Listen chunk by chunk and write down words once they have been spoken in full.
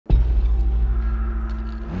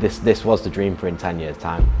this was the dream for in 10 years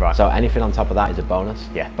time. Right. So anything on top of that is a bonus.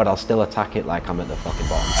 Yeah. But I'll still attack it like I'm at the fucking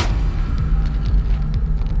bottom.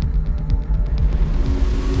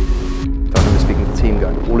 I remember speaking to the team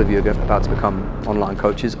going, all of you are about to become online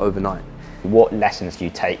coaches overnight. What lessons do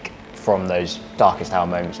you take from those darkest hour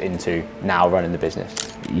moments into now running the business?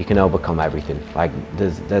 You can overcome everything. Like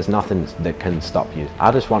there's nothing that can stop you. I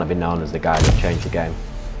just want to be known as the guy that changed the game.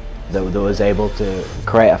 That was able to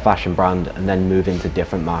create a fashion brand and then move into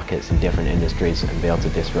different markets and different industries and be able to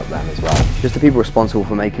disrupt them as well. Just the people responsible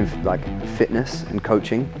for making like fitness and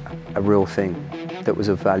coaching a real thing that was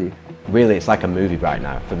of value. Really, it's like a movie right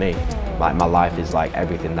now for me. Like my life is like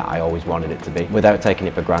everything that I always wanted it to be, without taking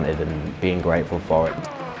it for granted and being grateful for it.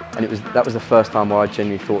 And that was the first time where I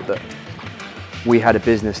genuinely thought that we had a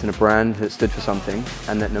business and a brand that stood for something,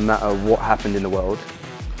 and that no matter what happened in the world,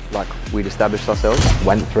 like we'd established ourselves.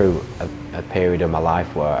 Went through a period of my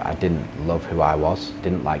life where I didn't love who I was,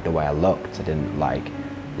 didn't like the way I looked, I didn't like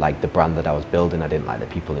the brand that I was building, I didn't like the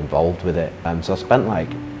people involved with it. So I spent like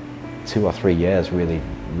 2 or 3 years really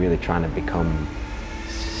trying to become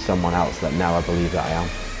someone else that now I believe that I am.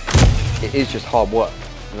 It is just hard work,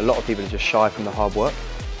 and a lot of people are just shy from the hard work,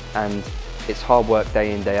 and it's hard work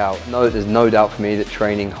day in, day out. No, there's no doubt for me that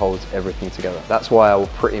training holds everything together. That's why I will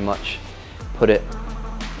pretty much put it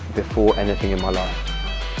before anything in my life.